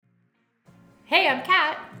Hey, I'm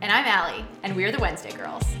Kat. And I'm Allie, and we're the Wednesday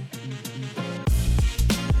Girls.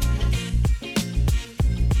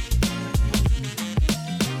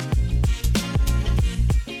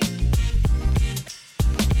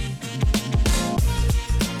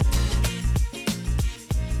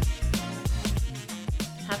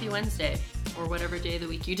 Happy Wednesday, or whatever day of the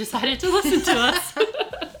week you decided to listen to us.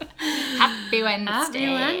 Happy Wednesday.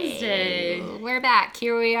 Happy Wednesday. We're back.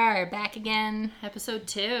 Here we are, back again. Episode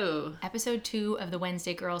 2. Episode 2 of the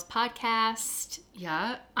Wednesday Girls podcast.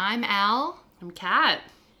 Yeah, I'm Al. I'm Kat.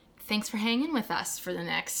 Thanks for hanging with us for the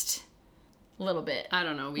next little bit. I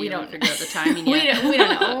don't know. We don't don't- figure out the timing We yet. don't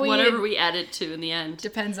know. Whatever we edit to in the end.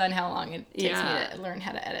 Depends on how long it takes Yeah. me to learn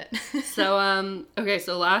how to edit. So,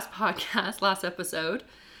 so last episode,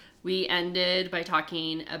 we ended by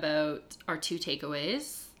talking about our 2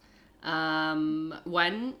 takeaways.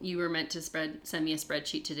 One, you were meant to send me a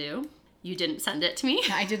spreadsheet to do. You didn't send it to me.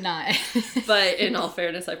 I did not. But in all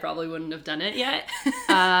fairness, I probably wouldn't have done it yet.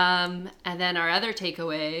 And then our other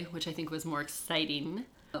takeaway, which I think was more exciting,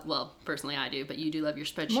 well, personally I do, but you do love your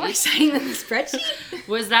spreadsheet, More exciting than the spreadsheet?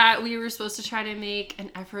 was that we were supposed to try to make an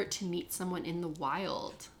effort to meet someone in the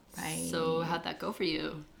wild. Right. So how'd that go for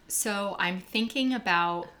you? So I'm thinking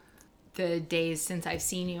about the days since I've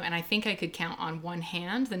seen you, and I think I could count on one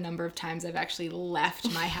hand the number of times I've actually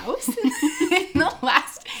left my house in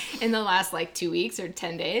the last like 2 weeks or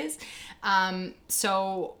 10 days.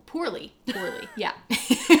 So poorly, yeah.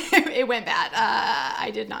 It went bad.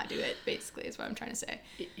 I did not do it, basically, is what I'm trying to say.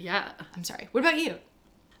 Yeah. I'm sorry. What about you?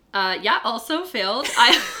 Yeah, also failed.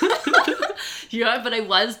 Yeah, but I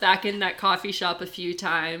was back in that coffee shop a few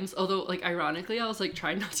times. Although, like, ironically, I was like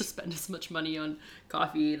trying not to spend as much money on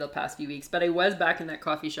coffee the past few weeks. But I was back in that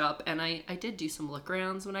coffee shop, and I did do some look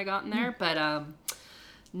arounds when I got in there. But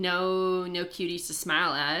no cuties to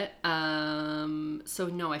smile at. So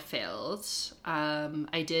no, I failed.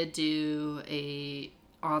 I did do a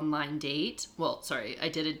online date. Well, sorry, I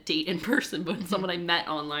did a date in person, but someone I met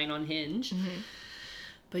online on Hinge. Mm-hmm.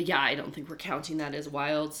 But yeah, I don't think we're counting that as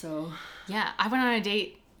wild, so... Yeah, I went on a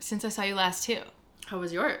date since I saw you last too. How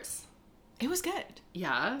was yours? It was good.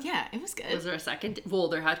 Yeah? Yeah, it was good. Was there a second... Well,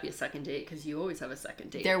 there had to be a second date, because you always have a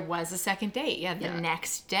second date. There was a second date, yeah, the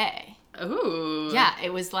next day. Ooh. Yeah,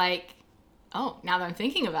 it was like, oh, now that I'm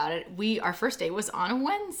thinking about it, our first date was on a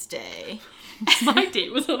Wednesday. My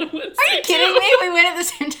date was on a Wednesday, Are you kidding me? We went at the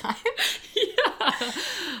same time? Yeah.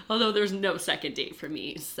 Although there's no second date for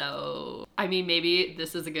me, so... I mean, maybe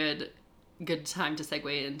this is a good time to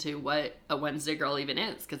segue into what a Wednesday Girl even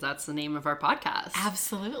is, because that's the name of our podcast.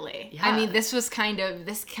 Absolutely. Yeah. I mean, this kind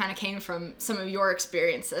of came from some of your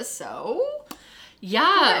experiences, so...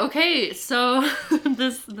 Yeah, Good. okay, so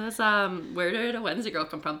this where did a Wednesday Girl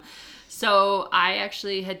come from? So I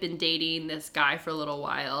actually had been dating this guy for a little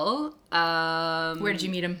while. Where did you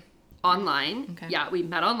meet him? Online. Okay. Yeah, we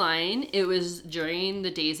met online. It was during the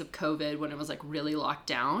days of COVID when it was like really locked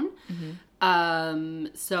down. Mm-hmm.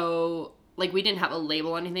 So like we didn't have a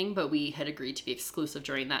label or anything, but we had agreed to be exclusive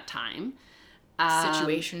during that time.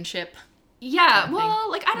 Situationship. Yeah, kind of well,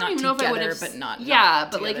 thing. like I don't Not even know if I would together, have. but not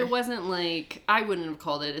but like together. it wasn't like I wouldn't have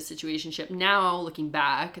called it a situationship. Now looking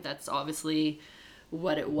back, that's obviously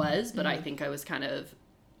what it was, but I think I was kind of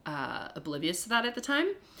oblivious to that at the time.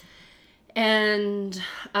 And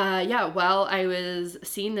while I was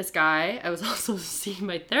seeing this guy, I was also seeing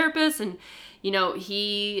my therapist, and you know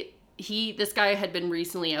this guy had been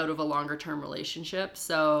recently out of a longer term relationship,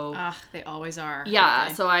 so They always are. yeah,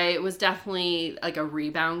 Okay. so I was definitely like a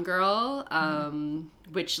rebound girl,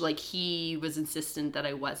 which like he was insistent that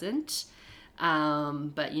I wasn't.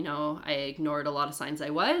 But you know, I ignored a lot of signs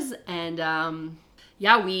I was. And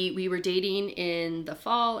we were dating in the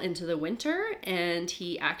fall into the winter, and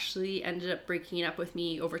he actually ended up breaking up with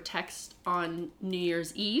me over text on New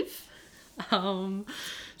Year's Eve.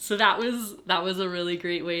 So that was a really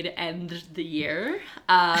great way to end the year.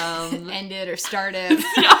 Ended or started.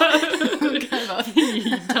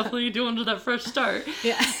 You definitely do under that fresh start.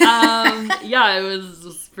 Yeah. It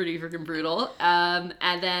was pretty freaking brutal. And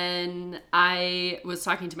then I was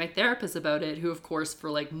talking to my therapist about it, who of course for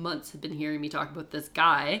like months had been hearing me talk about this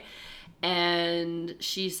guy. And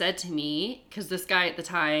she said to me, because this guy at the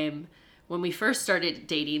time, when we first started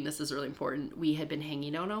dating, this is really important, we had been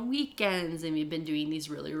hanging out on weekends, and we'd been doing these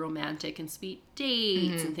really romantic and sweet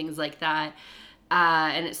dates and things like that.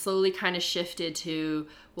 And it slowly kind of shifted to,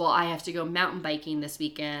 well, I have to go mountain biking this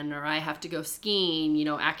weekend, or I have to go skiing, you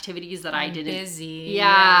know, activities that I didn't... Busy.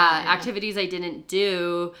 Yeah, activities I didn't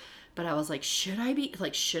do But I was like, should I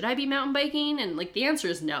be mountain biking? And like the answer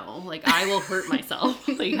is no. Like I will hurt myself.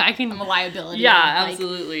 Like I'm a liability. Yeah,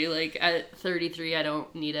 absolutely. Like at 33, I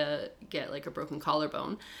don't need to get like a broken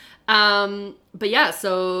collarbone. But yeah,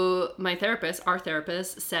 so our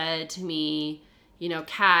therapist said to me,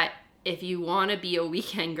 Kat, if you want to be a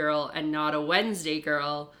weekend girl and not a Wednesday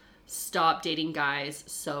girl, stop dating guys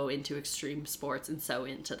so into extreme sports and so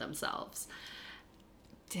into themselves.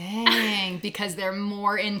 Dang, because they're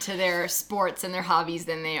more into their sports and their hobbies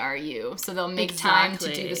than they are you. So they'll make time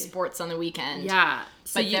to do the sports on the weekend. Yeah.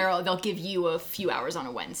 So but they'll give you a few hours on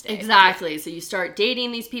a Wednesday. Exactly. So you start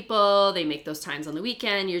dating these people, they make those times on the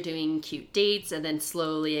weekend, you're doing cute dates, and then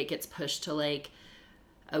slowly it gets pushed to like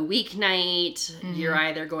a weeknight. You're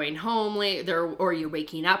either going home late or you're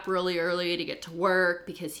waking up really early to get to work,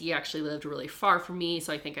 because he actually lived really far from me.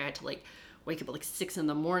 So I think I had to like wake up at like 6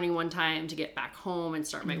 a.m. one time to get back home and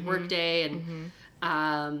start my work day. And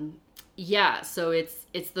so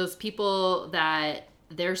it's those people that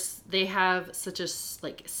they have such a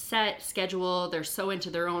like set schedule. They're so into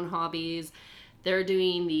their own hobbies. They're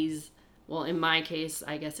doing these, well, in my case,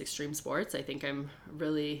 I guess extreme sports. I think I'm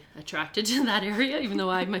really attracted to that area, even though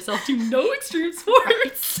I myself do no extreme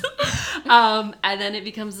sports. And then it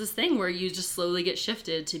becomes this thing where you just slowly get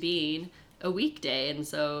shifted to being a weekday. And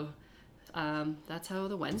so that's how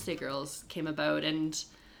the Wednesday Girls came about, and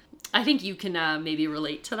I think you can maybe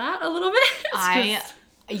relate to that a little bit.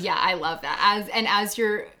 I love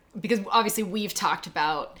that. Because obviously we've talked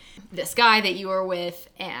about this guy that you were with,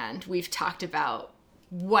 and we've talked about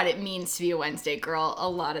what it means to be a Wednesday girl a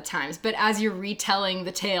lot of times. But as you're retelling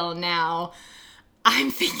the tale now, I'm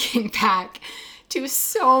thinking back to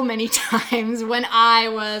so many times when I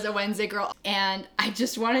was a Wednesday girl. And I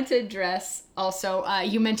just wanted to address also,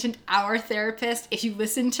 you mentioned our therapist. If you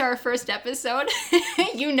listened to our first episode,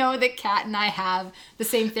 you know that Kat and I have the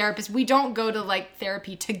same therapist. We don't go to like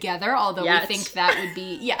therapy together, although we think that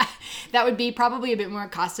would be probably a bit more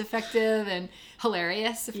cost effective and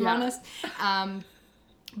hilarious, if I'm honest.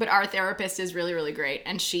 But our therapist is really, really great.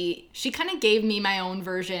 And she kind of gave me my own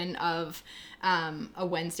version of a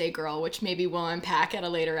Wednesday girl, which maybe we'll unpack at a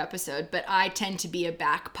later episode. But I tend to be a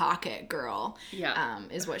back pocket girl.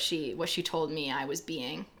 Is what she told me I was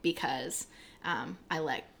being, because I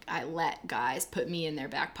let guys put me in their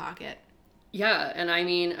back pocket. Yeah, and I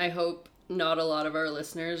mean, I hope not a lot of our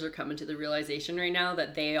listeners are coming to the realization right now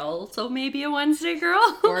that they also may be a Wednesday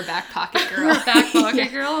girl. Or a back pocket girl.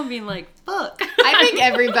 Girl, and being like, fuck. I think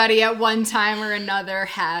everybody at one time or another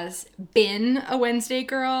has been a Wednesday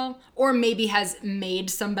girl, or maybe has made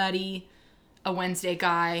somebody a Wednesday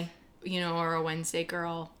guy, or a Wednesday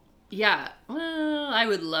girl. Yeah, well, I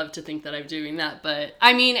would love to think that I'm doing that, but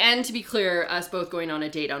I mean, and to be clear, us both going on a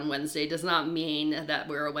date on Wednesday does not mean that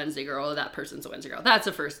we're a Wednesday girl or that person's a Wednesday girl. That's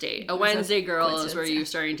a first date. A Wednesday girl is where you're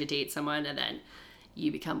starting to date someone and then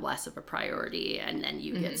you become less of a priority, and then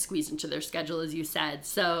you get squeezed into their schedule, as you said.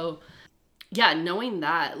 So yeah, knowing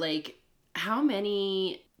that, like, how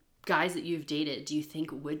many guys that you've dated do you think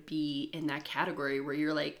would be in that category where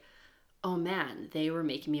you're like, oh man, they were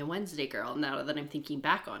making me a Wednesday girl, now that I'm thinking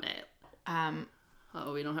back on it?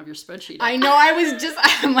 We don't have your spreadsheet up. I know,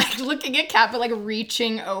 I'm like looking at Kat, but like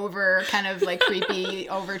reaching over, kind of like creepy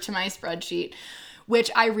over to my spreadsheet,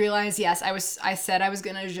 which I realized, yes, I said I was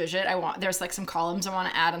going to zhuzh it. There's like some columns I want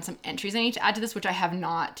to add on, some entries I need to add to this, which I have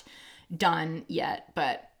not done yet,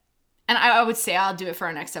 and I would say I'll do it for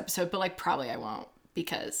our next episode, but like probably I won't,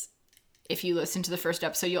 because if you listen to the first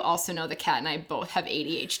episode, you'll also know that Kat and I both have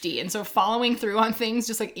ADHD. And so following through on things,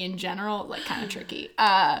 just like in general, like kind of tricky.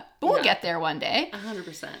 But we'll get there one day.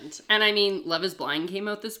 100%. And I mean, Love is Blind came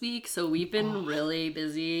out this week. So we've been really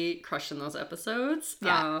busy crushing those episodes.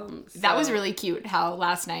 Yeah. That was really cute how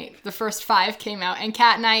last night the first 5 came out. And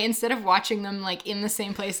Kat and I, instead of watching them like in the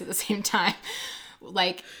same place at the same time,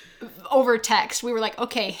 like over text, we were like,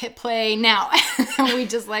 okay, hit play now. And we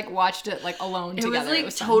just like watched it like alone together. It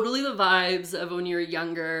was totally the vibes of when you were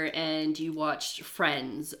younger and you watched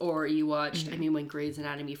Friends, or you watched, I mean, when Grey's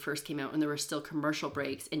Anatomy first came out and there were still commercial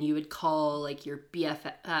breaks, and you would call like your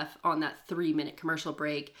BFF on that 3-minute commercial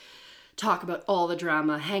break, talk about all the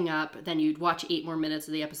drama, hang up, then you'd watch 8 more minutes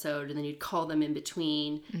of the episode, and then you'd call them in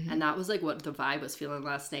between. And that was like what the vibe was feeling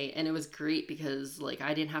last night. And it was great because like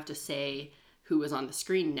I didn't have to say who was on the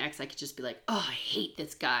screen next. I could just be like, oh, I hate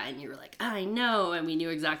this guy. And you were like, I know. And we knew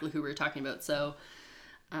exactly who we were talking about. So,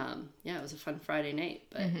 it was a fun Friday night.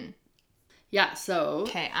 But yeah, so.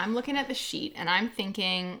 Okay, I'm looking at the sheet and I'm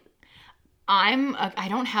thinking I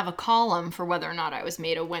don't have a column for whether or not I was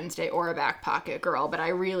made a Wednesday or a back pocket girl, but I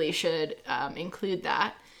really should include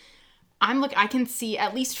that. I can see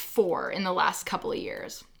at least 4 in the last couple of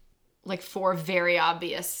years. like 4 very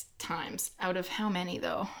obvious times. Out of how many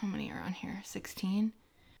though? How many are on here? 16?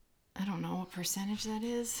 I don't know what percentage that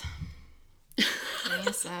is. Give me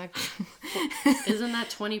a sec. Isn't that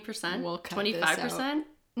 20%? We'll cut 25%?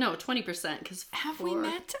 No, 20%. Because have we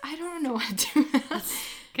met? I don't know how to do that.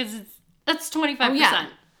 Because that's 25%.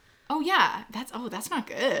 Oh yeah. That's not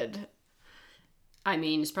good. I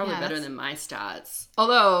mean, it's probably better that's... than my stats.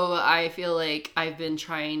 Although I feel like I've been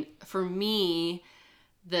trying, for me,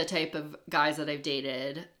 the type of guys that I've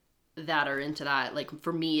dated that are into that, like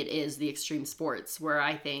for me, it is the extreme sports where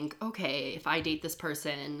I think, okay, if I date this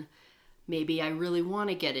person, maybe I really want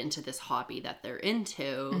to get into this hobby that they're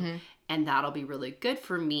into, and that'll be really good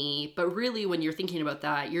for me. But really, when you're thinking about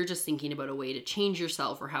that, you're just thinking about a way to change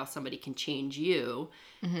yourself or how somebody can change you.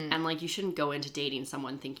 And like, you shouldn't go into dating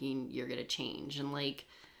someone thinking you're going to change. And like,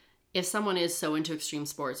 if someone is so into extreme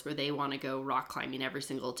sports where they want to go rock climbing every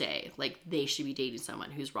single day, like they should be dating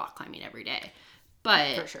someone who's rock climbing every day.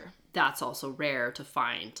 But for sure, that's also rare to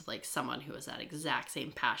find, like someone who has that exact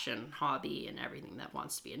same passion, hobby, and everything that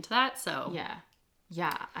wants to be into that. So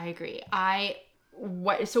yeah, I agree.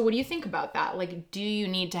 So what do you think about that? Like, do you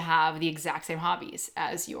need to have the exact same hobbies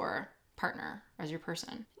as your partner, as your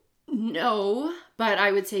person? No, but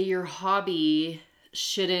I would say your hobby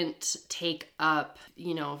shouldn't take up,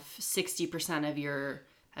 60% of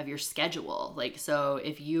your schedule. Like, so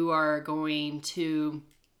if you are going to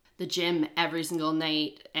the gym every single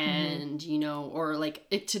night and, or like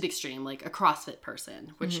to the extreme, like a CrossFit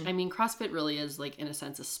person, which I mean, CrossFit really is like in a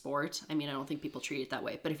sense a sport. I mean, I don't think people treat it that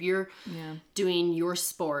way, but if you're doing your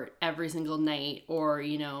sport every single night or,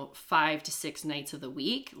 5 to 6 nights of the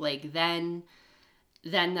week, like then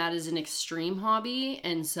that is an extreme hobby.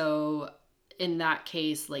 And so in that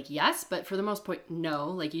case, like, yes, but for the most part, no,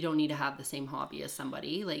 like you don't need to have the same hobby as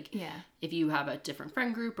somebody. Like if you have a different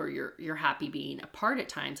friend group or you're happy being apart at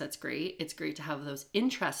times, that's great. It's great to have those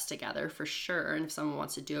interests together for sure. And if someone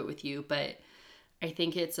wants to do it with you, but I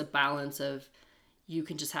think it's a balance of, you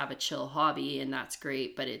can just have a chill hobby and that's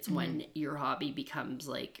great. But it's when your hobby becomes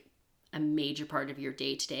like a major part of your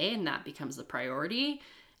day to day and that becomes the priority.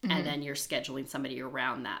 And then you're scheduling somebody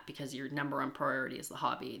around that because your number one priority is the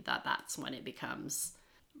hobby, that's when it becomes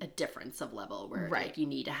a difference of level where like, you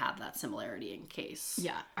need to have that similarity in case.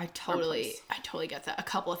 Yeah, I totally get that. A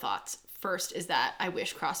couple of thoughts. First is that I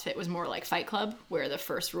wish CrossFit was more like Fight Club, where the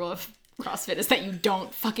first rule of CrossFit is that you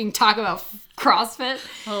don't fucking talk about CrossFit.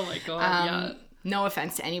 Oh my God, No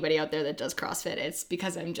offense to anybody out there that does CrossFit. It's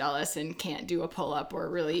because I'm jealous and can't do a pull-up or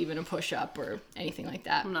really even a push-up or anything like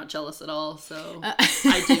that. I'm not jealous at all, so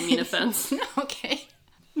I do mean offense. Okay.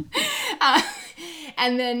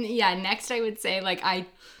 And then, next I would say, like,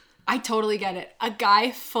 I totally get it. A guy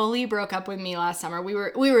fully broke up with me last summer. We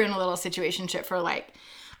were in a little situationship for, like,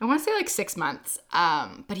 I want to say, like, 6 months.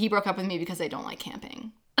 But he broke up with me because I don't like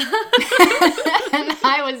camping. And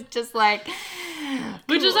I was just like...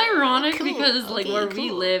 Which is ironic because, like, where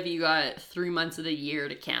we live, you got 3 months of the year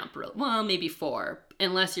to camp. Well, maybe 4,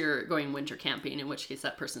 unless you're going winter camping, in which case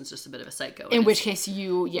that person's just a bit of a psycho. In which case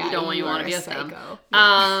you don't want to be a psycho. Them.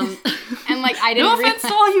 Yeah. And, like, I didn't... No offense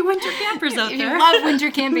to all you winter campers out there. If you love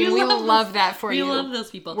winter camping, we love that for you. We love those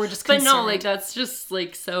people. We're just concerned. But no, like, that's just,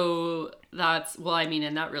 like, so... That's... Well, I mean,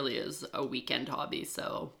 and that really is a weekend hobby,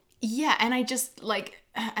 so... Yeah, and I just, like...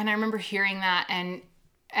 And I remember hearing that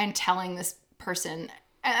and telling this person...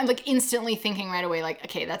 And I'm like instantly thinking right away, like,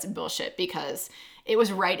 okay, that's bullshit because it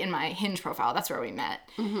was right in my Hinge profile. That's where we met,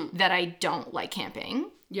 that I don't like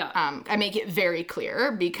camping. Yeah. I make it very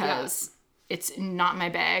clear because it's not my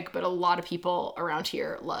bag, but a lot of people around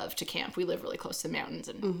here love to camp. We live really close to the mountains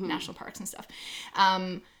and national parks and stuff.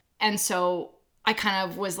 And so I kind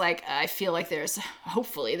of was like, I feel like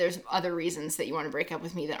hopefully there's other reasons that you want to break up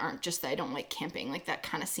with me that aren't just that I don't like camping. Like that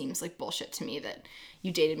kind of seems like bullshit to me that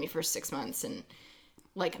you dated me for 6 months and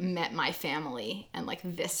like met my family and like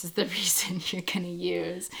this is the reason you're gonna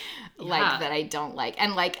use like that I don't like.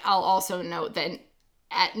 And like I'll also note that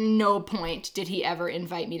at no point did he ever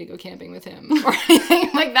invite me to go camping with him or anything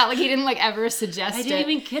like that. Like he didn't like ever suggest I didn't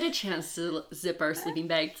even get a chance to zip our sleeping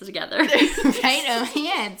bags together. Right? Oh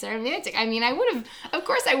yeah, it's romantic. I mean, I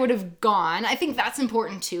would have gone. I think that's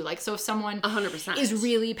important too. Like so if someone 100% is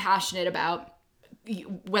really passionate about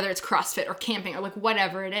whether it's CrossFit or camping or like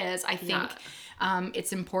whatever it is, I think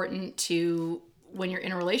it's important to, when you're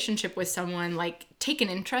in a relationship with someone, like take an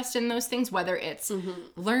interest in those things, whether it's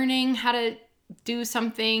learning how to do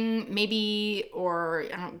something maybe, or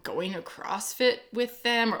I don't know, going to CrossFit with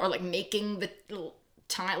them or like making the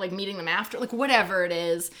time, like meeting them after, like whatever it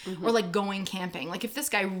is, or like going camping. Like if this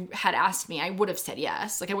guy had asked me, I would have said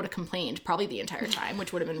yes. Like I would have complained probably the entire time,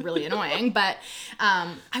 which would have been really annoying, but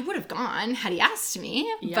I would have gone had he asked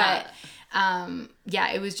me. Yeah. But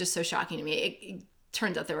yeah, it was just so shocking to me. It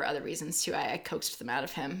turns out there were other reasons too. I coaxed them out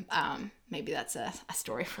of him. Maybe that's a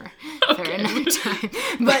story for another time.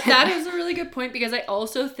 But that is a really good point, because I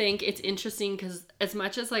also think it's interesting, because as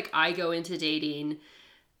much as like I go into dating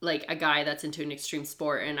like a guy that's into an extreme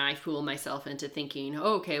sport and I fool myself into thinking,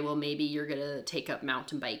 oh, okay, well maybe you're going to take up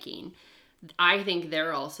mountain biking. I think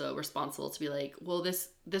they're also responsible to be like, well, this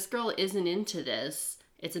girl isn't into this.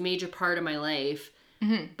 It's a major part of my life,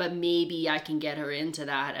 but maybe I can get her into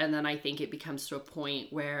that. And then I think it becomes to a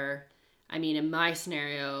point where, I mean, in my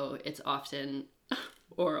scenario, it's often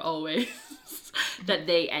or always that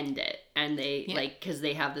they end it and they like, because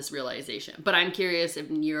they have this realization. But I'm curious if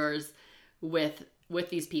in yours with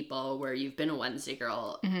these people where you've been a Wednesday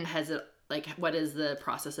girl, has it, like, what is the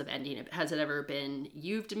process of ending it? Has it ever been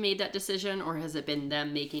you've made that decision, or has it been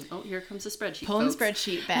them making, oh, here comes the spreadsheet, pulling folks.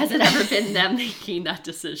 spreadsheet back? Has it ever been them making that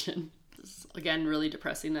decision? It's, again, really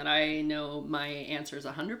depressing that I know my answer is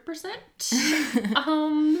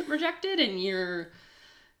 100% rejected, and you're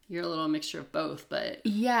a little mixture of both. But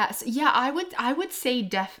yes, yeah, I would say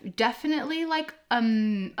definitely like a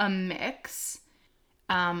mix.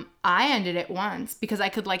 I ended it once because I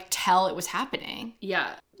could like tell it was happening.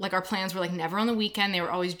 yeah, Like our plans were like never on the weekend. They were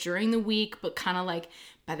always during the week, but kind of like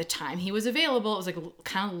by the time he was available, it was like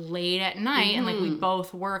kind of late at night. And like we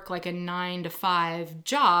both work like a 9 to 5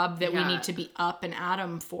 job that we need to be up and at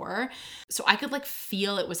 'em for. So I could like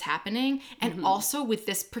feel it was happening. And also with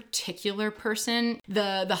this particular person,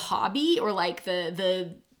 the hobby or like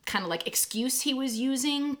the kind of like excuse he was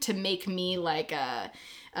using to make me like a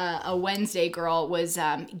Wednesday girl was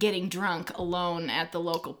getting drunk alone at the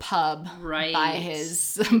local pub by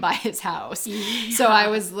his house. Yeah. So I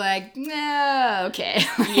was like, okay.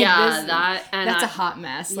 Yeah, that's a hot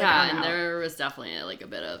mess. Like, yeah, and there was definitely like a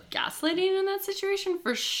bit of gaslighting in that situation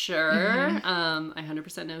for sure. I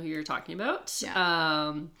 100% know who you're talking about.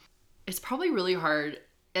 Yeah. It's probably really hard.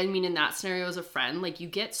 I mean, in that scenario as a friend, like you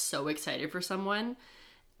get so excited for someone.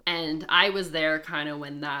 And I was there kind of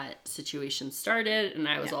when that situation started, and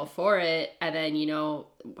I was all for it. And then, you know,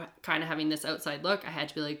 kind of having this outside look, I had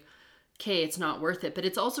to be like, okay, it's not worth it. But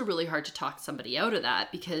it's also really hard to talk somebody out of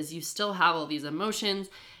that because you still have all these emotions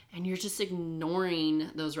and you're just ignoring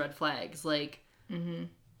those red flags. Like,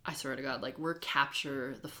 I swear to God, like, we're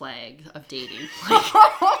capture the flag of dating. Like,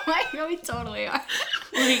 Oh my God, we totally are.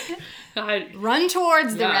 like, Run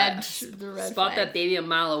towards the red spot flag. that baby a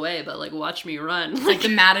mile away, but like, watch me run. Like the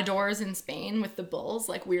matadors in Spain with the bulls.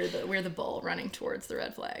 Like we're the bull running towards the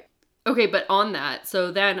red flag. Okay, but on that,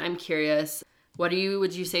 so then I'm curious, would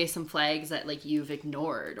you say some flags that like you've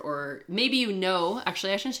ignored, or maybe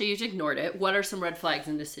actually I shouldn't say you've ignored it. What are some red flags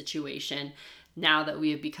in this situation now that we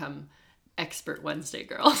have become expert Wednesday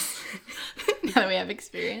girls? Now that we have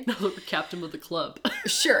experience. Now that we're captain of the club.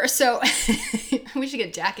 Sure. So we should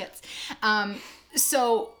get jackets.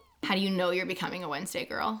 So how do you know you're becoming a Wednesday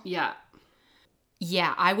girl? Yeah.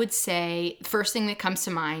 Yeah, I would say the first thing that comes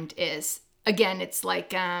to mind is, again, it's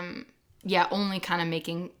like, only kind of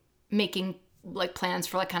making like plans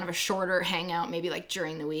for like kind of a shorter hangout, maybe like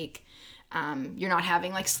during the week. You're not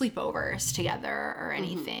having like sleepovers together or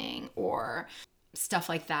anything or stuff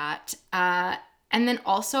like that. And then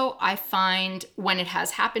also I find when it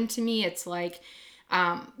has happened to me, it's like,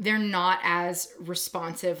 they're not as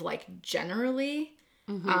responsive, like generally.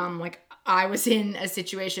 Like I was in a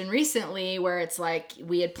situation recently where it's like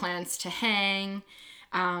we had plans to hang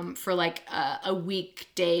for like a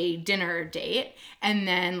weekday dinner date, and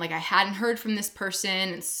then like I hadn't heard from this person,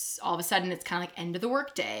 and all of a sudden it's kind of like end of the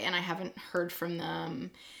work day and I haven't heard from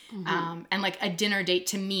them. And like a dinner date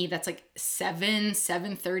to me, that's like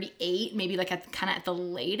 7:38, maybe like at the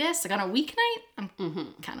latest, like on a weeknight. I'm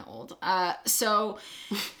kind of old. So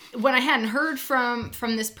when I hadn't heard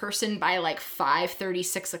from this person by like 5:30,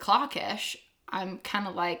 6 o'clock ish, I'm kind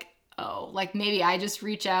of like, oh, like maybe I just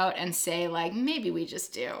reach out and say like, maybe we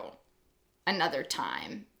just do another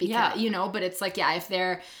time because, you know, but it's like, yeah, if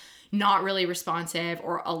they're not really responsive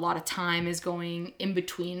or a lot of time is going in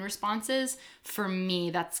between responses, for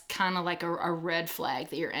me, that's kind of like a red flag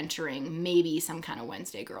that you're entering maybe some kind of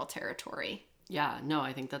Wednesday girl territory. Yeah, no,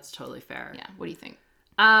 I think that's totally fair. Yeah. What do you think?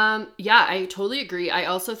 Yeah, I totally agree. I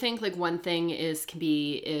also think like one thing is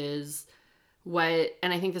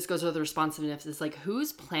and I think this goes with the responsiveness, is like,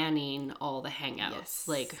 who's planning all the hangouts? Yes.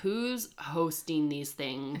 Like, who's hosting these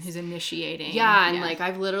things? Who's initiating? Yeah, and like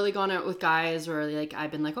I've literally gone out with guys where like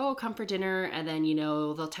I've been like, oh, come for dinner, and then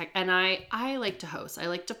they'll text, and I like to host, I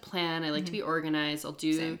like to plan, I like to be organized.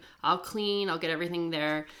 I'll clean, I'll get everything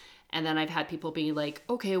there, and then I've had people be like,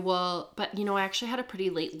 okay, well, but I actually had a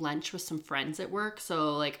pretty late lunch with some friends at work,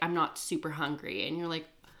 so like I'm not super hungry, and you're like,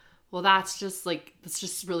 well, that's just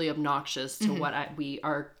really obnoxious to what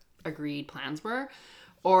our agreed plans were.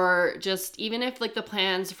 Or just even if like the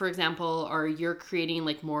plans, for example, are you're creating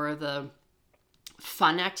like more of the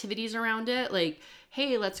fun activities around it, like,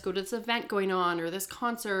 hey, let's go to this event going on, or this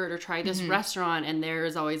concert, or try this restaurant, and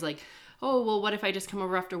there's always like, oh, well, what if I just come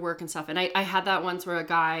over after work and stuff? And I had that once where a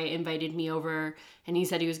guy invited me over, and he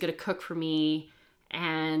said he was going to cook for me,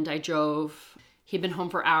 and I drove. He'd been home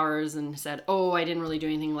for hours and said, oh, I didn't really do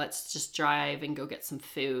anything. Let's just drive and go get some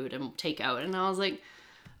food and take out. And I was like,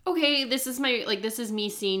 okay, this is me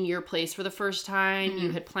seeing your place for the first time.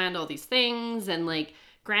 You had planned all these things, and like,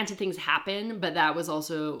 granted, things happen, but that was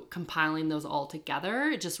also compiling those all together.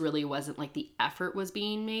 It just really wasn't like the effort was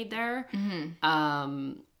being made there.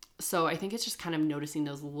 So I think it's just kind of noticing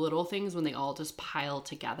those little things when they all just pile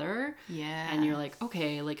together. Yeah. And you're like,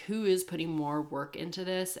 okay, like, who is putting more work into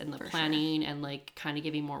this, and the planning, and like kind of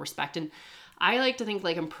giving more respect. And I like to think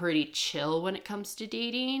like I'm pretty chill when it comes to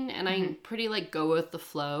dating, and I'm pretty like go with the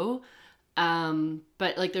flow.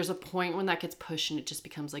 But like there's a point when that gets pushed and it just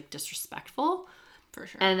becomes like disrespectful. For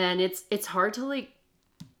sure. And then it's hard to like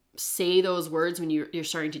say those words when you're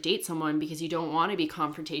starting to date someone, because you don't want to be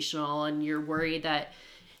confrontational, and you're worried that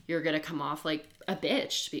you're gonna come off like a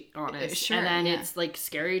bitch, to be honest. Sure, and then it's like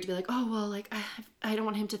scary to be like, oh, well, like I don't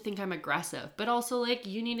want him to think I'm aggressive, but also like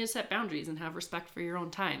you need to set boundaries and have respect for your own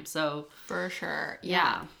time. So for sure.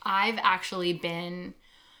 Yeah. I've actually been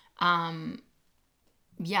a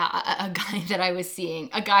guy that I was seeing,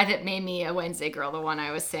 a guy that made me a Wednesday girl, the one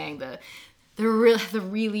I was saying, the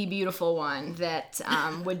really beautiful one that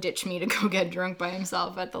would ditch me to go get drunk by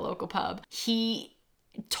himself at the local pub. He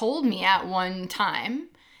told me at one time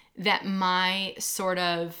that my sort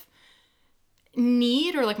of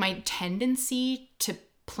need, or like my tendency to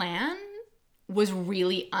plan, was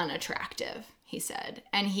really unattractive, he said.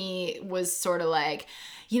 And he was sort of like,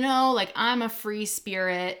 like, I'm a free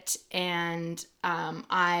spirit, and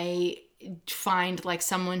I find like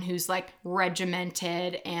someone who's like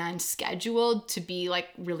regimented and scheduled to be like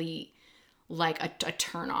really like a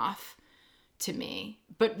turn off to me.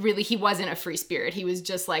 But really, he wasn't a free spirit. He was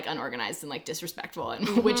just like unorganized and like disrespectful, and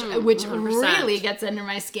which 100%. really gets under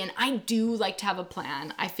my skin. I do like to have a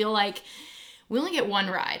plan. I feel like we only get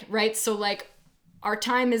one ride, right? So like our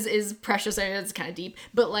time is precious. I know it's kind of deep,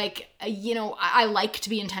 but like, I like to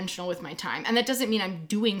be intentional with my time. And that doesn't mean I'm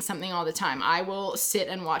doing something all the time. I will sit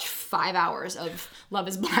and watch 5 hours of Love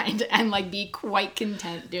is Blind and like be quite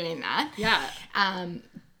content doing that. yeah.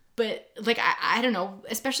 But like, I don't know,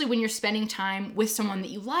 especially when you're spending time with someone that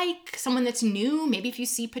you like, someone that's new, maybe if you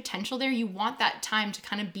see potential there, you want that time to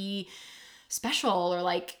kind of be special, or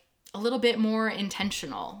like a little bit more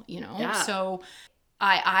intentional, Yeah. So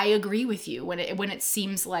I agree with you when it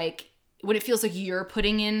seems like, when it feels like you're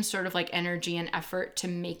putting in sort of like energy and effort to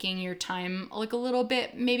making your time like a little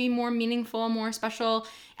bit maybe more meaningful, more special,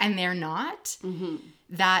 and they're not.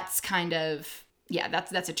 That's kind of,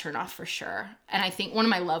 that's a turnoff for sure. And I think one of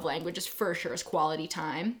my love languages for sure is quality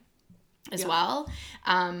time as well.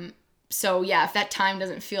 So yeah, if that time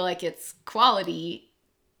doesn't feel like it's quality,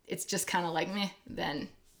 it's just kind of like meh, then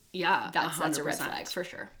that's a red flag for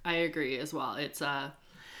sure. I agree as well. It's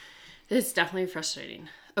definitely frustrating.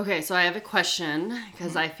 Okay, so I have a question,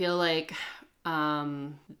 because I feel like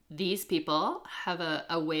these people have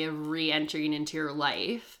a way of re-entering into your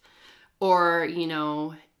life, or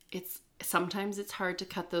sometimes it's hard to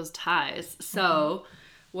cut those ties. So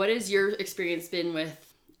what has your experience been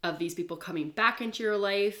of these people coming back into your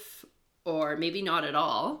life, or maybe not at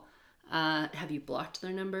all? Have you blocked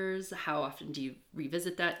their numbers? How often do you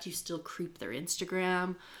revisit that? Do you still creep their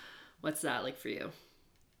Instagram? What's that like for you?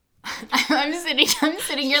 I'm sitting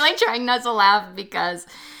here like trying not to laugh, because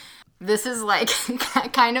this is like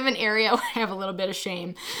kind of an area where I have a little bit of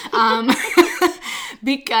shame.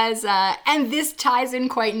 Because, and this ties in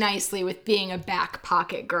quite nicely with being a back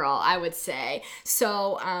pocket girl, I would say.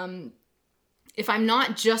 So, if I'm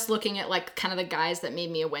not just looking at like kind of the guys that made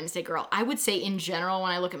me a Wednesday girl, I would say in general,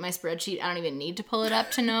 when I look at my spreadsheet, I don't even need to pull it up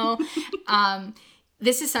to know.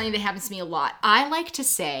 This is something that happens to me a lot. I like to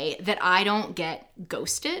say that I don't get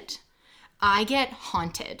ghosted. I get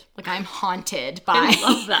haunted. Like, I'm haunted by I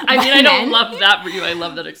love that. I mean, I don't love that for you. I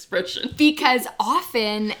love that expression. Because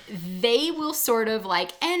often they will sort of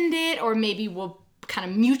like end it, or maybe will kind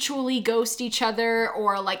of mutually ghost each other,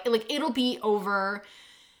 or like it'll be over.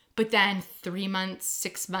 But then 3 months,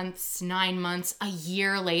 6 months, 9 months, a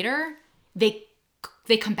year later, they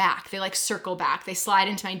come back. They like circle back. They slide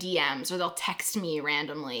into my DMs, or they'll text me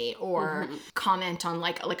randomly, or comment on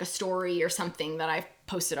like a story or something that I've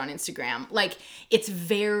posted on Instagram. Like, it's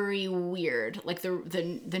very weird. Like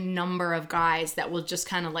the number of guys that will just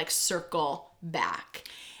kind of like circle back.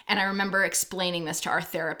 And I remember explaining this to our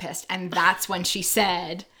therapist, and that's when she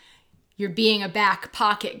said, "You're being a back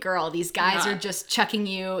pocket girl. These guys are just chucking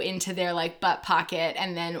you into their like butt pocket,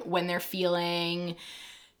 and then when they're feeling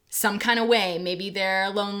some kind of way, maybe they're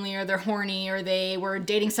lonely or they're horny, or they were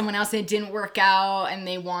dating someone else and it didn't work out and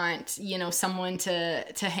they want, you know, someone to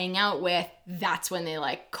hang out with, that's when they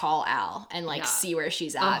like call Al and like see where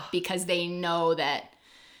she's at, because they know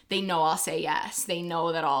I'll say yes. They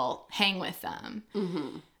know that I'll hang with them.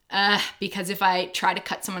 Because if I try to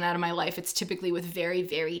cut someone out of my life, it's typically with very,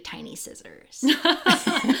 very tiny scissors."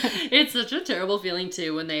 It's such a terrible feeling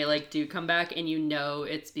too when they like do come back and you know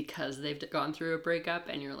it's because they've gone through a breakup,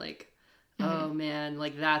 and you're like, oh man,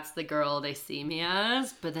 like that's the girl they see me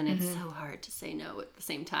as, but then it's so hard to say no at the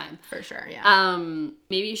same time. For sure, yeah.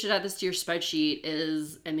 Maybe you should add this to your spreadsheet,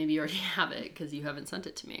 and maybe you already have it because you haven't sent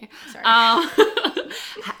it to me. Sorry.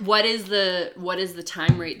 What is the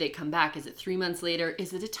time rate they come back? Is it 3 months later?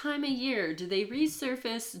 Is it a time a year? Do they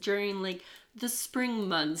resurface during like the spring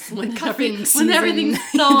months when everything's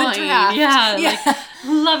thawing? Like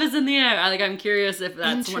love is in the air. Like, I'm curious if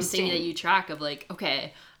that's one thing that you track of like,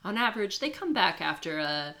 okay, on average they come back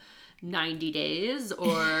after 90 days,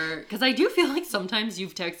 or because I do feel like sometimes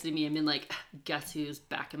you've texted me and been like, guess who's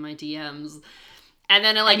back in my DMs, and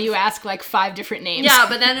then like you ask like 5 different names. Yeah,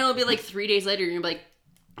 but then it'll be like 3 days later and you're like,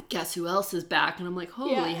 guess who else is back? And I'm like,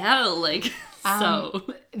 holy hell, like, so.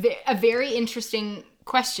 A very interesting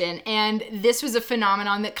question, and this was a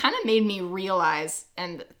phenomenon that kind of made me realize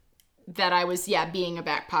and that I was, being a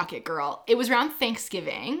back pocket girl. It was around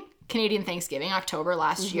Thanksgiving, Canadian Thanksgiving, October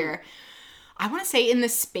last year. I want to say in the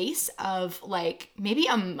space of like maybe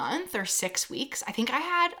a month or 6 weeks, I think I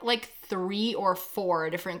had like 3 or 4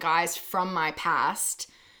 different guys from my past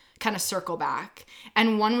kind of circle back.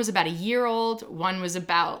 And one was about a year old. One was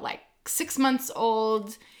about like 6 months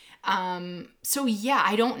old. So yeah,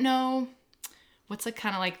 I don't know what's like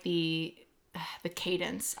kind of like the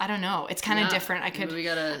cadence. I don't know. It's kind of different. Maybe we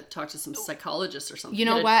gotta talk to some psychologists or something. You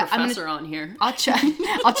know what? Professor on here. I'll check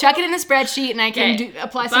it in the spreadsheet, and I can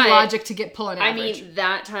apply some logic to pull an average. I mean,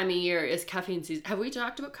 that time of year is cuffing season. Have we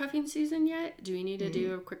talked about cuffing season yet? Do we need to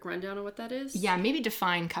do a quick rundown of what that is? Yeah, maybe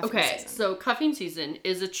define cuffing season. Okay, so cuffing season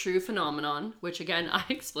is a true phenomenon, which again, I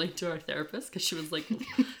explained to our therapist because she was like,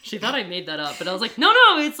 she thought I made that up, but I was like, no,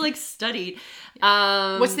 it's like studied.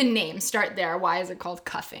 What's the name? Start there. Why is it called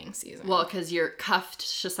cuffing season? Well, because you're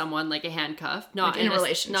cuffed to someone like a handcuff, not like in a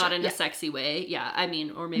relationship, not in a sexy way. Yeah, I mean,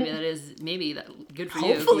 or maybe that good for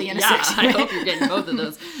you. Hopefully in a sexy way. I hope you're getting both of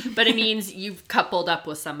those. But it means you've coupled up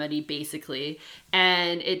with somebody basically,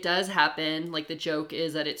 and it does happen. Like, the joke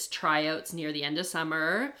is that it's tryouts near the end of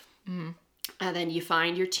summer, and then you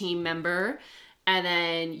find your team member. And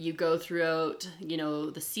then you go throughout,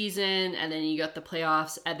 the season, and then you got the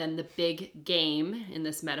playoffs, and then the big game in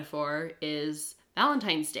this metaphor is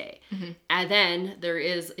Valentine's Day. And then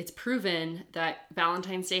it's proven that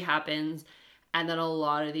Valentine's Day happens, and then a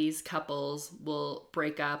lot of these couples will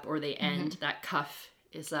break up or they end. That cuff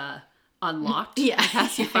is unlocked. I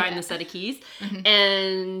guess you find the set of keys.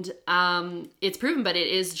 And it's proven, but it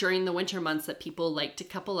is during the winter months that people like to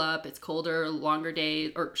couple up. It's colder, longer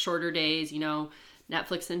days or shorter days,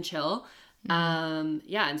 Netflix and chill. And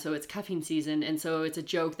so it's cuffing season, and so it's a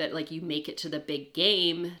joke that like you make it to the big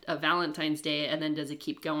game of Valentine's Day, and then does it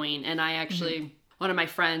keep going? And I actually, one of my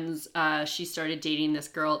friends, she started dating this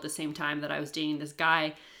girl at the same time that I was dating this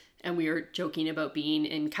guy, and we were joking about being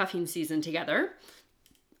in cuffing season together.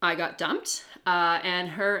 I got dumped, and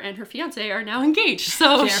her fiance are now engaged.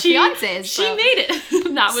 So she made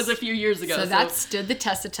it. That was a few years ago. So that stood the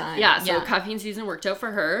test of time. Yeah, so cuffing season worked out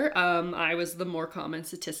for her. I was the more common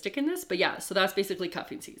statistic in this, but yeah, so that's basically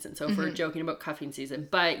cuffing season. So if we're joking about cuffing season,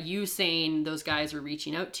 but you saying those guys are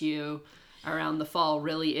reaching out to you around the fall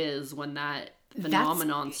really is when that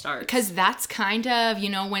phenomenon starts. Because that's kind of,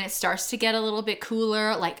 when it starts to get a little bit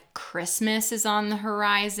cooler, like Christmas is on the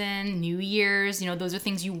horizon, New Year's, those are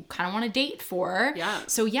things you kind of want to date for. Yeah.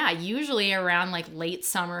 So yeah, usually around like late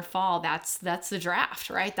summer, fall, that's the draft,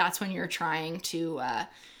 right? That's when you're trying to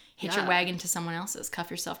hitch your wagon to someone else's,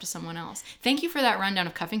 cuff yourself to someone else. Thank you for that rundown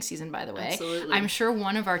of cuffing season, by the way. Absolutely. I'm sure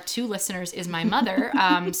one of our 2 listeners is my mother.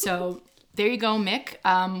 So there you go, Mick.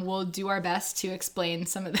 We'll do our best to explain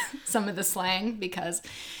some of the slang because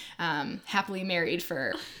happily married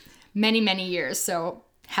for many, many years. So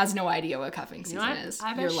has no idea what cuffing season is.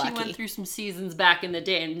 I bet You're she lucky. went through some seasons back in the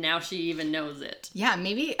day and now she even knows it. Yeah,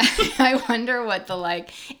 maybe. I wonder what the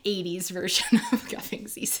 80s version of cuffing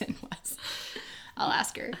season was. I'll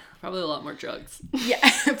ask her. Probably a lot more drugs. Yeah,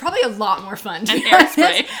 probably a lot more fun. And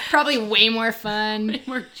hairspray. Probably way more fun. Way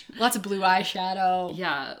more. Lots of blue eyeshadow.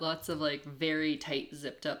 Yeah, lots of very tight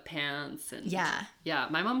zipped up pants. And Yeah. Yeah,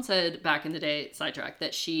 my mom said back in the day, sidetrack,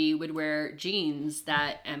 that she would wear jeans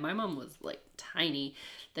and my mom was tiny,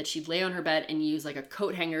 that she'd lay on her bed and use a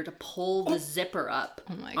coat hanger to pull the zipper up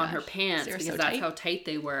on her pants because so that's tight. how tight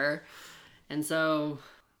they were. And so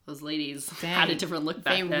those ladies had a different look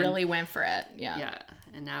back then. They really went for it. Yeah. Yeah.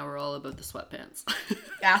 And now we're all about the sweatpants.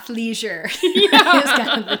 Athleisure is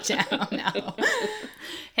kind of the town now.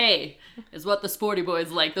 Hey, it's what the sporty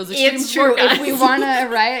boys like. Those extreme It's true. sport guys. If we want to,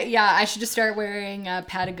 right? Yeah, I should just start wearing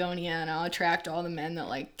Patagonia and I'll attract all the men that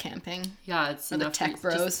like camping. Yeah, it's or the enough. tech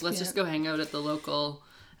bros. Let's just go hang out at the local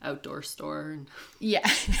outdoor store. Yeah.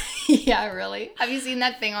 Yeah, really. Have you seen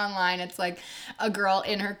that thing online? It's a girl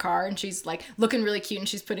in her car and she's looking really cute and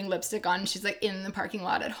she's putting lipstick on and she's in the parking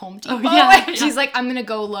lot at Home Depot. Oh, yeah, and she's I'm gonna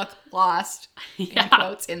go look lost in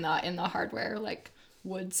quotes in the hardware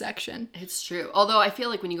wood section. It's true. Although I feel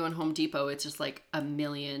when you go in Home Depot, it's just a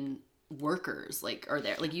million workers are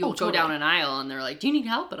there. You go totally. down an aisle and they're do you need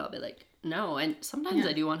help? And I'll be no. And sometimes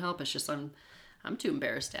I do want help. It's just I'm too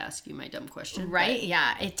embarrassed to ask you my dumb question. Right? But...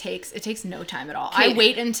 Yeah. It takes no time at all. I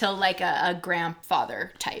wait until a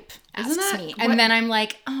grandfather type asks me. And then I'm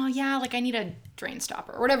oh yeah, I need a drain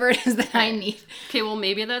stopper or whatever it is that I need. Okay, well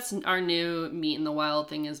maybe that's our new meet in the wild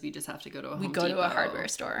thing is we just have to go to a Home Depot. We go to a hardware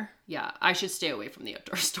store. Yeah, I should stay away from the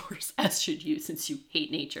outdoor stores, as should you, since you hate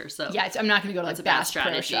nature. So yeah, I'm not going to go to a Bass bad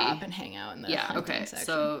Pro strategy. Shop and hang out in the okay. section.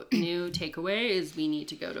 So new takeaway is we need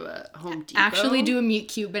to go to a Home Depot. Actually do a meet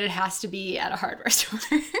cute, but it has to be at a hardware store.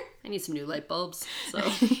 I need some new light bulbs. So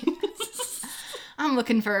I'm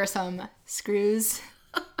looking for some screws.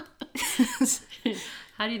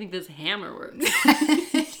 How do you think this hammer works?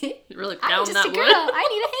 You really I'm pound just that a wood? girl. I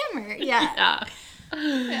need a hammer. Yeah.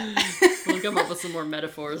 Yeah. We'll come up with some more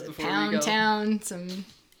metaphors before we go. Pound town.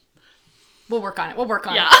 We'll work on it.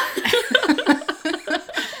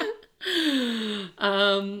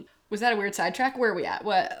 Was that a weird sidetrack? Where are we at?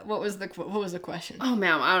 What was the question? Oh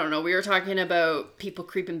man, I don't know. We were talking about people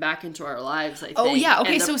creeping back into our lives, I think. Oh yeah,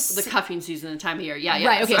 okay, and so the cuffing season and time of year. Yeah.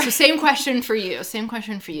 Right, okay, sorry. so same question for you.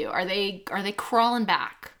 Are they crawling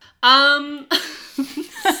back?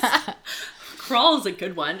 Crawl is a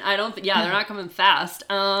good one. I don't think they're not coming fast.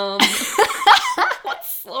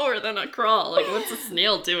 What's slower than a crawl? What's a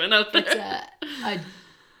snail doing out there?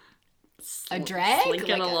 It's a drag?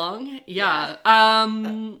 Slinking along. Yeah.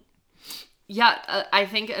 I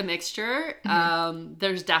think a mixture. Mm-hmm.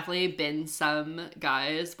 There's definitely been some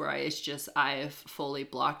guys where I've fully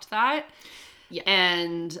blocked that. Yeah.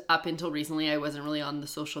 And up until recently, I wasn't really on the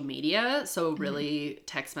social media. So really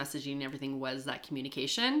text messaging and everything was that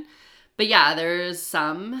communication. But yeah, there's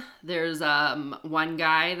one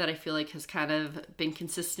guy that I feel has kind of been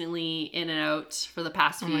consistently in and out for the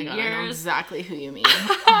past few years. I know exactly who you mean.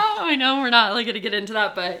 I know we're not going to get into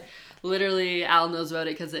that, but literally Al knows about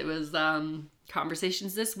it because it was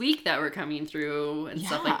conversations this week that were coming through and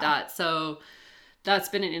stuff like that. So that's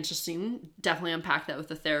been an interesting, definitely unpack that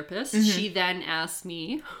with a therapist. Mm-hmm. She then asked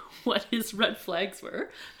me what his red flags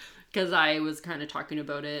were because I was kind of talking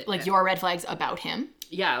about it. Your red flags about him?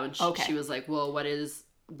 Yeah. And she was well, what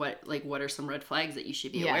are some red flags that you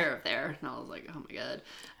should be aware of there? And I was oh my God.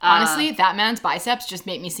 Honestly, that man's biceps just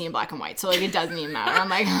make me see in black and white. So it doesn't even matter.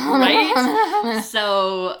 I'm right?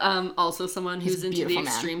 So also someone who's into the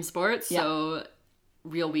extreme sports. Yeah. So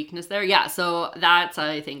real weakness there. Yeah. So that's,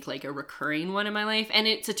 I think, a recurring one in my life. And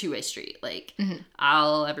it's a two-way street.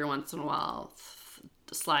 I'll every once in a while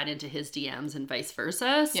slide into his DMs and vice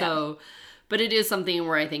versa. So but it is something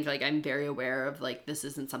where I think I'm very aware of this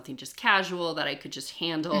isn't something just casual that I could just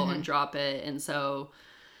handle and drop it. And so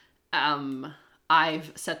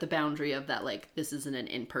I've set the boundary of that this isn't an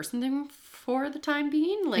in-person thing for the time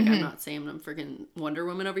being. I'm not saying I'm freaking Wonder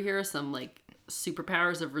Woman over here, some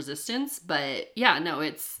superpowers of resistance, but yeah, no,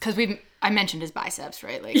 it's because we've I mentioned his biceps,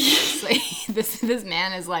 right? Like, this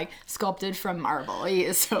man is like sculpted from marble. He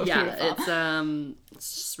is so beautiful.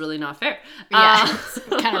 It's just really not fair. Yeah, it's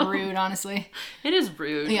kind of rude, honestly. It is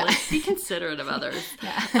rude. Yeah. Like, be considerate of others.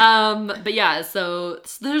 Yeah. But yeah, so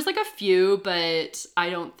there's like a few, but I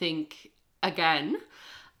don't think, again,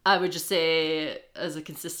 I would just say as a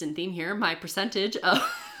consistent theme here, my percentage of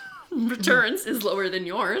returns is lower than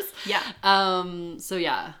yours. Yeah. So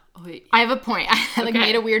yeah. Oh, wait. I have a point. I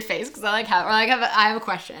made a weird face because I have a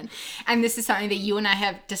question, and this is something that you and I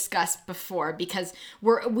have discussed before because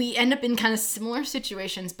we end up in kind of similar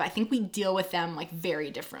situations, but I think we deal with them like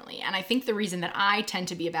very differently. And I think the reason that I tend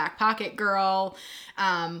to be a back pocket girl,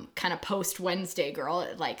 kind of post Wednesday girl,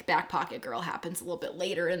 like back pocket girl happens a little bit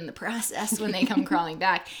later in the process when they come crawling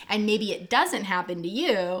back, and maybe it doesn't happen to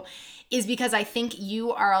you, is because I think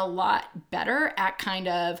you are a lot better at kind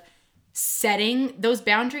of setting those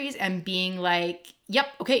boundaries and being like, yep,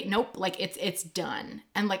 okay, nope, like it's done.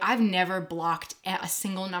 And like I've never blocked a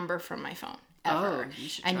single number from my phone ever. Oh, you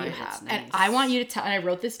should and try you it. have. Nice. And I want you to tell, and I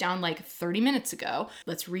wrote this down like 30 minutes ago.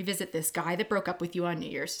 Let's revisit this guy that broke up with you on New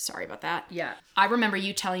Year's. Sorry about that. Yeah. I remember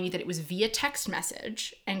you telling me that it was via text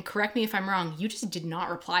message, and correct me if I'm wrong, you just did not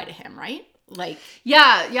reply to him, right? Like,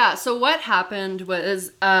 yeah. So what happened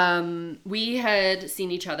was we had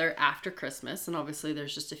seen each other after Christmas, and obviously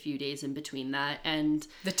there's just a few days in between that, and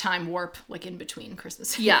the time warp like in between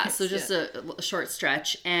Christmas. Yeah, so just a short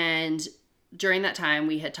stretch, and during that time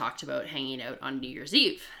we had talked about hanging out on New Year's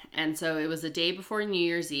Eve. And so it was the day before New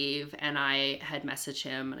Year's Eve, and I had messaged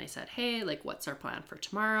him and I said, hey, like, what's our plan for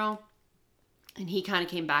tomorrow? And he kind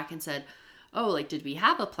of came back and said, oh, like, did we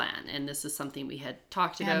have a plan? And this is something we had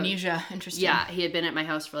talked about. Amnesia, interesting. Yeah, he had been at my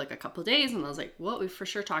house for like a couple of days, and I was like, well, we for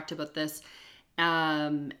sure talked about this.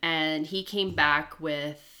 And he came back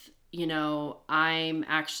with, you know, I'm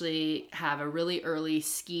actually have a really early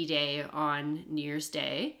ski day on New Year's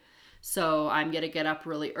Day. So I'm going to get up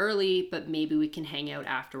really early, but maybe we can hang out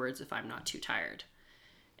afterwards if I'm not too tired.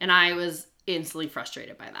 And I was instantly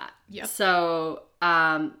frustrated by that. Yep. So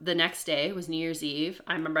the next day was New Year's Eve.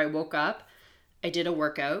 I remember I woke up. I did a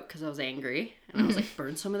workout because I was angry. And I was like,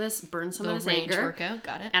 burn some of this anger. Workout,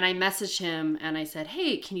 got it. And I messaged him and I said,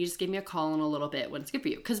 hey, can you just give me a call in a little bit when it's good for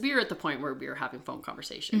you? Because we were at the point where we were having phone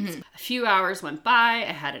conversations. Mm-hmm. A few hours went by.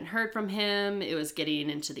 I hadn't heard from him. It was getting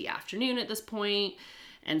into the afternoon at this point.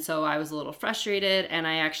 And so I was a little frustrated. And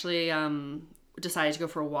I actually decided to go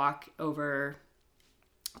for a walk over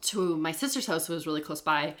to my sister's house, who was really close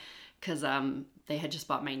by, because they had just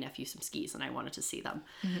bought my nephew some skis and I wanted to see them.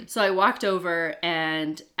 Mm-hmm. So I walked over,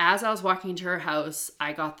 and as I was walking to her house,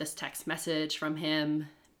 I got this text message from him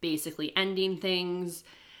basically ending things,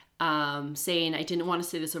 saying I didn't want to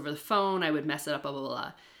say this over the phone. I would mess it up, blah, blah,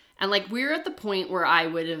 blah. And like, we're at the point where I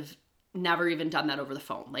would have never even done that over the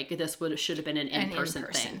phone. Like, this should have been an in-person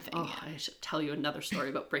thing. Oh, yeah. I should tell you another story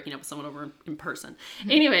about breaking up with someone over in person.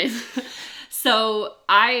 Anyways, so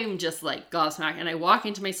I'm just like gobsmacked, and I walk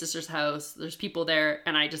into my sister's house. There's people there,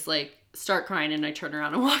 and I just like start crying, and I turn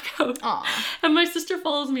around and walk out. Aww. And my sister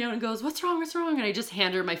follows me out and goes, what's wrong? And I just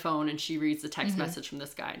hand her my phone, and she reads the text message from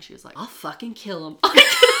this guy, and she was like, I'll fucking kill him.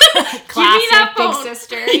 Classic Give me that phone. Big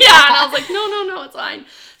sister. Yeah, and I was like, no, it's fine.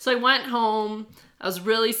 So I went home. I was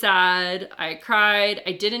really sad. I cried.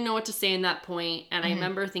 I didn't know what to say in that point. And I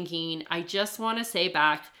remember thinking, I just want to say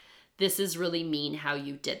back, this is really mean how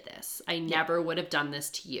you did this. I never would have done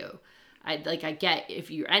this to you. I get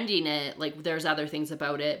if you're ending it, like, there's other things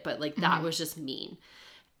about it, but like, that was just mean.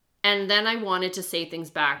 And then I wanted to say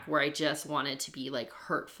things back where I just wanted to be like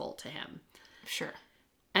hurtful to him. Sure.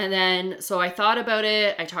 And then, so I thought about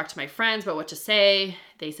it. I talked to my friends about what to say.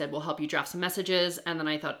 They said, we'll help you draft some messages. And then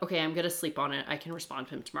I thought, okay, I'm going to sleep on it. I can respond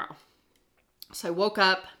to him tomorrow. So I woke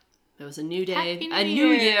up. It was a new day, a new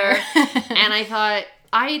year. And I thought,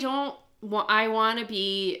 I want to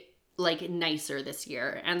be like nicer this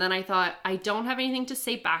year. And then I thought, I don't have anything to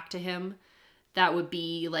say back to him that would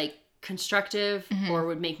be like constructive or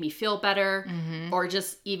would make me feel better or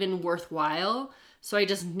just even worthwhile. So I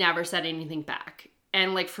just never said anything back.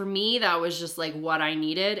 And like, for me, that was just like what I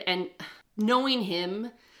needed. And knowing him,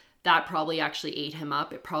 that probably actually ate him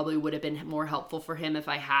up. It probably would have been more helpful for him if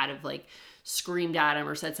I had have like screamed at him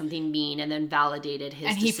or said something mean and then validated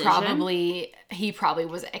his decision. He probably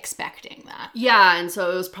was expecting that. Yeah. And so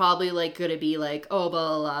it was probably like going to be like, oh, blah,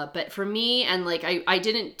 blah, blah. But for me, and like, I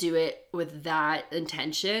didn't do it with that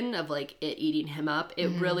intention of like it eating him up. It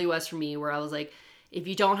really was for me where I was like, if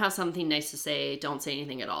you don't have something nice to say, don't say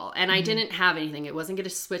anything at all. And I didn't have anything. It wasn't going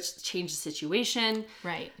to change the situation.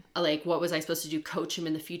 Right. Like, what was I supposed to do? Coach him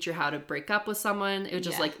in the future how to break up with someone? It was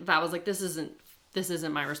just like, that was like, this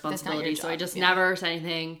isn't my responsibility. So I just never said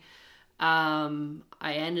anything.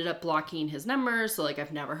 I ended up blocking his number, so like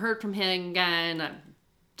I've never heard from him again. I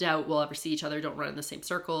doubt we'll ever see each other. Don't run in the same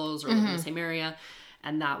circles or live in the same area.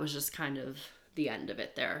 And that was just kind of the end of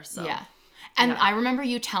it there. So yeah. And I remember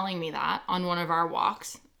you telling me that on one of our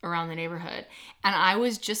walks around the neighborhood. And I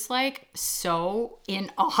was just like so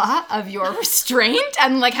in awe of your restraint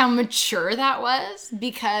and like how mature that was,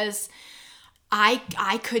 because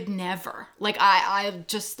I could never. Like I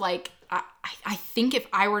just like I think if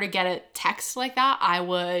I were to get a text like that, I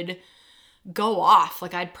would go off.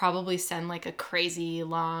 Like I'd probably send like a crazy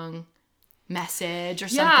long message or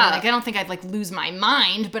something. Like I don't think I'd like lose my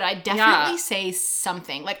mind, but I'd definitely say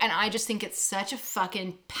something. Like, and I just think it's such a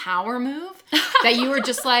fucking power move that you were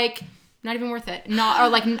just like, not even worth it. Not, or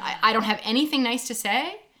like, I don't have anything nice to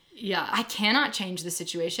say. Yeah. I cannot change the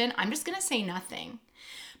situation. I'm just gonna say nothing.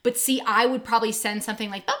 But see, I would probably send something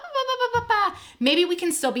like, bah, bah, bah, bah, bah, bah. Maybe we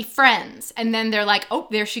can still be friends. And then they're like, oh,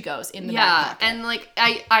 there she goes in the back pocket. And like,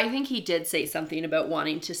 I think he did say something about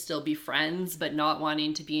wanting to still be friends, but not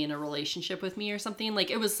wanting to be in a relationship with me or something. Like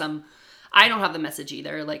it was I don't have the message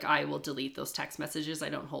either. Like I will delete those text messages. I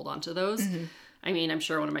don't hold on to those. Mm-hmm. I mean, I'm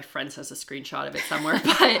sure one of my friends has a screenshot of it somewhere,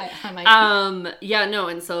 but yeah, no.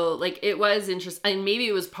 And so like it was interesting, and maybe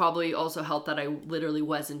it was probably also helped that I literally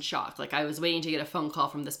was in shock. Like I was waiting to get a phone call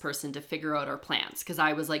from this person to figure out our plans, because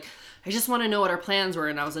I was like, I just want to know what our plans were,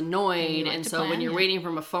 and I was annoyed. And so when you're waiting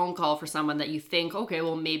from a phone call for someone that you think, okay,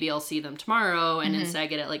 well maybe I'll see them tomorrow, and instead I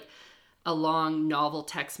get it like a long novel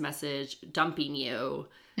text message dumping you.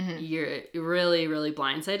 It really, really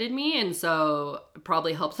blindsided me. And so it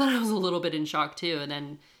probably helped that I was a little bit in shock too. And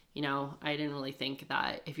then, you know, I didn't really think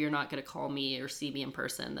that if you're not going to call me or see me in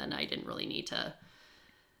person, then I didn't really need to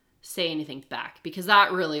say anything back, because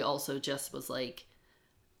that really also just was like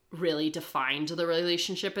really defined the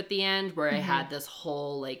relationship at the end, where I had this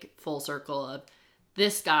whole like full circle of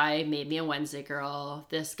this guy made me a Wednesday girl.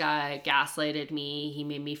 This guy gaslighted me. He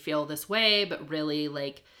made me feel this way, but really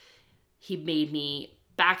like he made me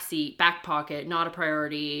backseat, back pocket, not a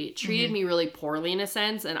priority, treated me really poorly in a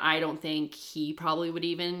sense. And I don't think he probably would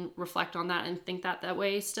even reflect on that and think that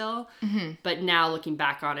way still. But now looking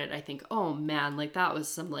back on it, I think, oh man, like that was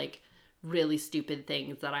some like really stupid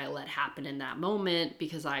things that I let happen in that moment,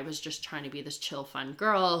 because I was just trying to be this chill, fun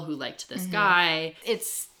girl who liked this guy.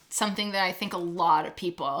 It's something that I think a lot of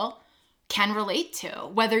people can relate to,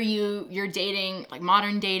 whether you're dating, like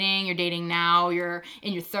modern dating, you're dating now, you're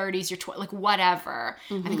in your 30s, like whatever.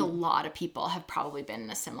 I think a lot of people have probably been in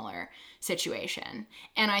a similar situation.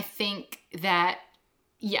 And I think that,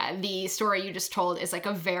 yeah, the story you just told is like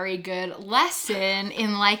a very good lesson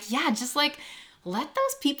in like, yeah, just like let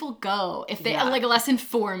those people go. If they like a lesson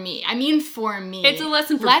for me. I mean, for me. It's a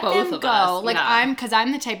lesson for let both them of go. us. Like because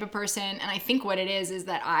I'm the type of person, and I think what it is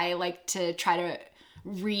that I like to try to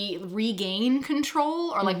regain control,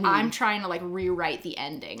 or like I'm trying to like rewrite the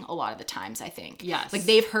ending a lot of the times. I think like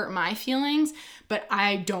they've hurt my feelings, but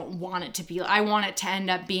I don't want it to be. I want it to end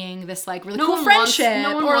up being this like really cool friendship.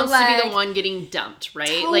 No one wants to be the one getting dumped, right?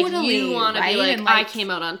 Totally, like you want to be like, I came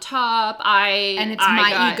out on top. And it's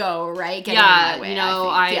my ego, right? Getting in my way, you know,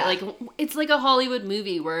 like it's like a Hollywood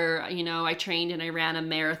movie where, you know, I trained and I ran a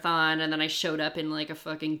marathon, and then I showed up in like a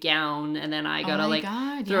fucking gown, and then I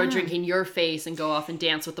gotta throw a drink in your face and go off and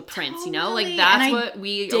dance with the prince, you know, like that's what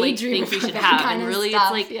we like think we should have. And really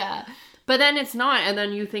it's like, but then it's not. And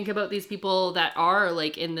then you think about these people that are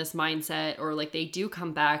like in this mindset, or like they do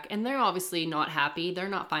come back and they're obviously not happy, they're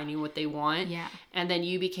not finding what they want, and then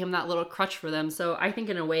you became that little crutch for them. So I think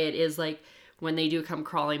in a way it is like when they do come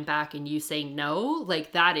crawling back and you say no,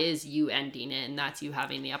 like that is you ending it, and that's you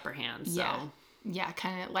having the upper hand. So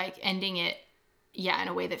kind of like ending it in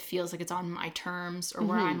a way that feels like it's on my terms, or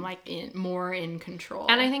where I'm like more in control.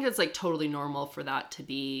 And I think it's like totally normal for that to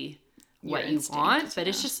be what you want, but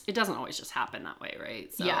it's just, it doesn't always just happen that way,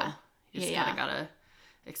 right? So you just kind of gotta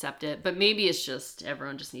accept it. But maybe it's just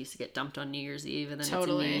everyone just needs to get dumped on New Year's Eve, and then it's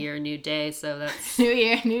a new year, new day. So that's new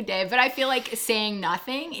year, new day. But I feel like saying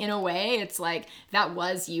nothing, in a way, it's like that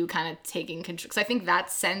was you kind of taking control. Because I think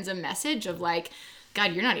that sends a message of like,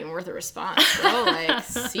 God, you're not even worth a response, bro. Like,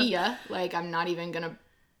 see ya. Like, I'm not even gonna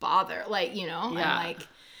bother. Like, you know? And like,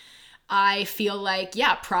 I feel like,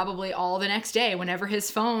 probably all the next day, whenever his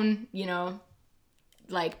phone, you know,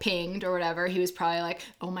 like pinged or whatever, he was probably like,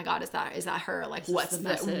 oh my God, is that her? Like, what's the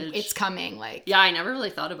message? It's coming. Like, I never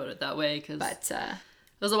really thought about it that way, because it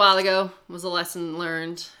was a while ago. It was a lesson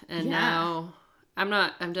learned. And now I'm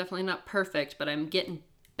definitely not perfect, but I'm getting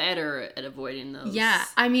better at avoiding those.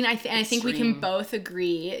 I mean, I think we can both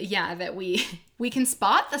agree, that we can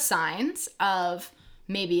spot the signs of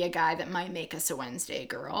maybe a guy that might make us a Wednesday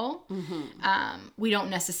girl. We don't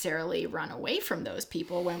necessarily run away from those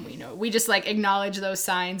people when we know. We just like acknowledge those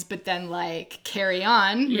signs, but then like carry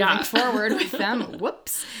on moving forward with them.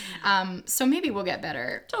 Whoops. So maybe we'll get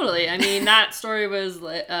better. Totally. I mean, that story was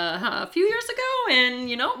a few years ago, and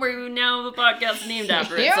you know, we're now the podcast named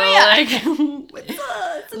after it. Here So we are. like,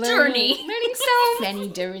 it's a journey. Learning so many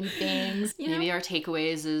different things. You know? Maybe our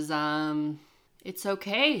takeaways is it's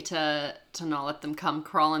okay to not let them come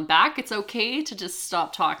crawling back. It's okay to just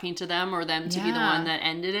stop talking to them or them to be the one that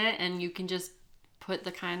ended it, and you can just put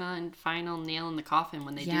the kind of final nail in the coffin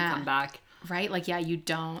when they do come back. Right? Like, you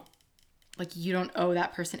don't owe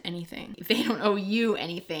that person anything. They don't owe you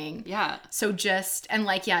anything. Yeah. So just, and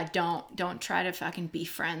like, don't try to fucking be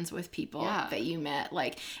friends with people that you met.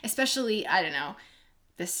 Like, especially, I don't know,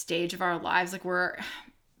 this stage of our lives, like we're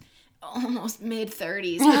almost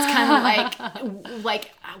mid-30s. It's kind of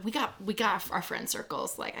like we got our friend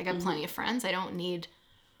circles. Like, I got plenty of friends. I don't need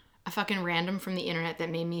a fucking random from the internet that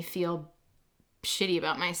made me feel shitty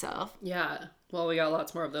about myself. Yeah. Well, we got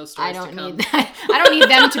lots more of those stories to come. Need that. I don't need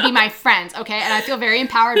them to be my friends, okay? And I feel very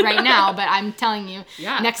empowered right now, but I'm telling you,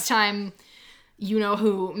 next time you know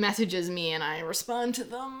who messages me and I respond to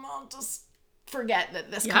them, I'll just forget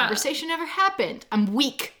that this conversation ever happened. I'm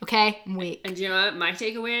weak, okay? I'm weak. And you know what? My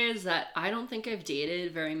takeaway is that I don't think I've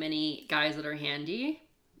dated very many guys that are handy.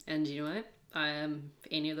 And you know what? If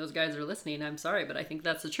any of those guys are listening, I'm sorry, but I think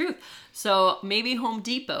that's the truth. So maybe Home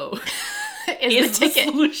Depot is the ticket.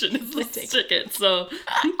 Solution. Is the ticket. So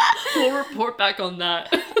we'll report back on that.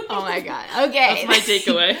 Oh my God. Okay. That's my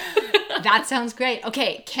takeaway. That sounds great.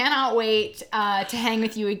 Okay, cannot wait to hang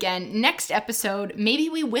with you again. Next episode, maybe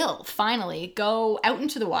we will finally go out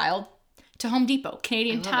into the wild to Home Depot,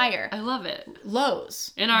 Canadian Tire. I love it.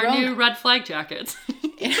 Lowe's. In our new red flag jackets.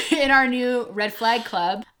 In our new Red Flag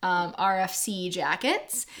Club, RFC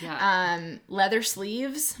jackets. Yeah. Leather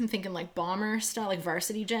sleeves. I'm thinking like bomber style, like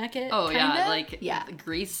varsity jacket. Oh, kinda. yeah. Like the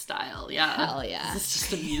Grease style. Yeah. Hell yeah. Is this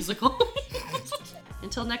just a musical?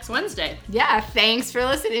 Until next Wednesday. Yeah, thanks for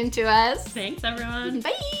listening to us. Thanks, everyone.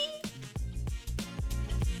 Bye.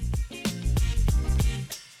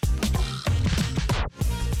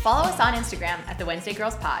 Follow us on Instagram at The Wednesday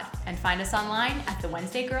Girls Pod and find us online at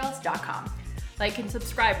thewednesdaygirls.com. Like and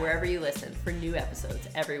subscribe wherever you listen for new episodes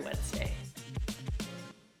every Wednesday.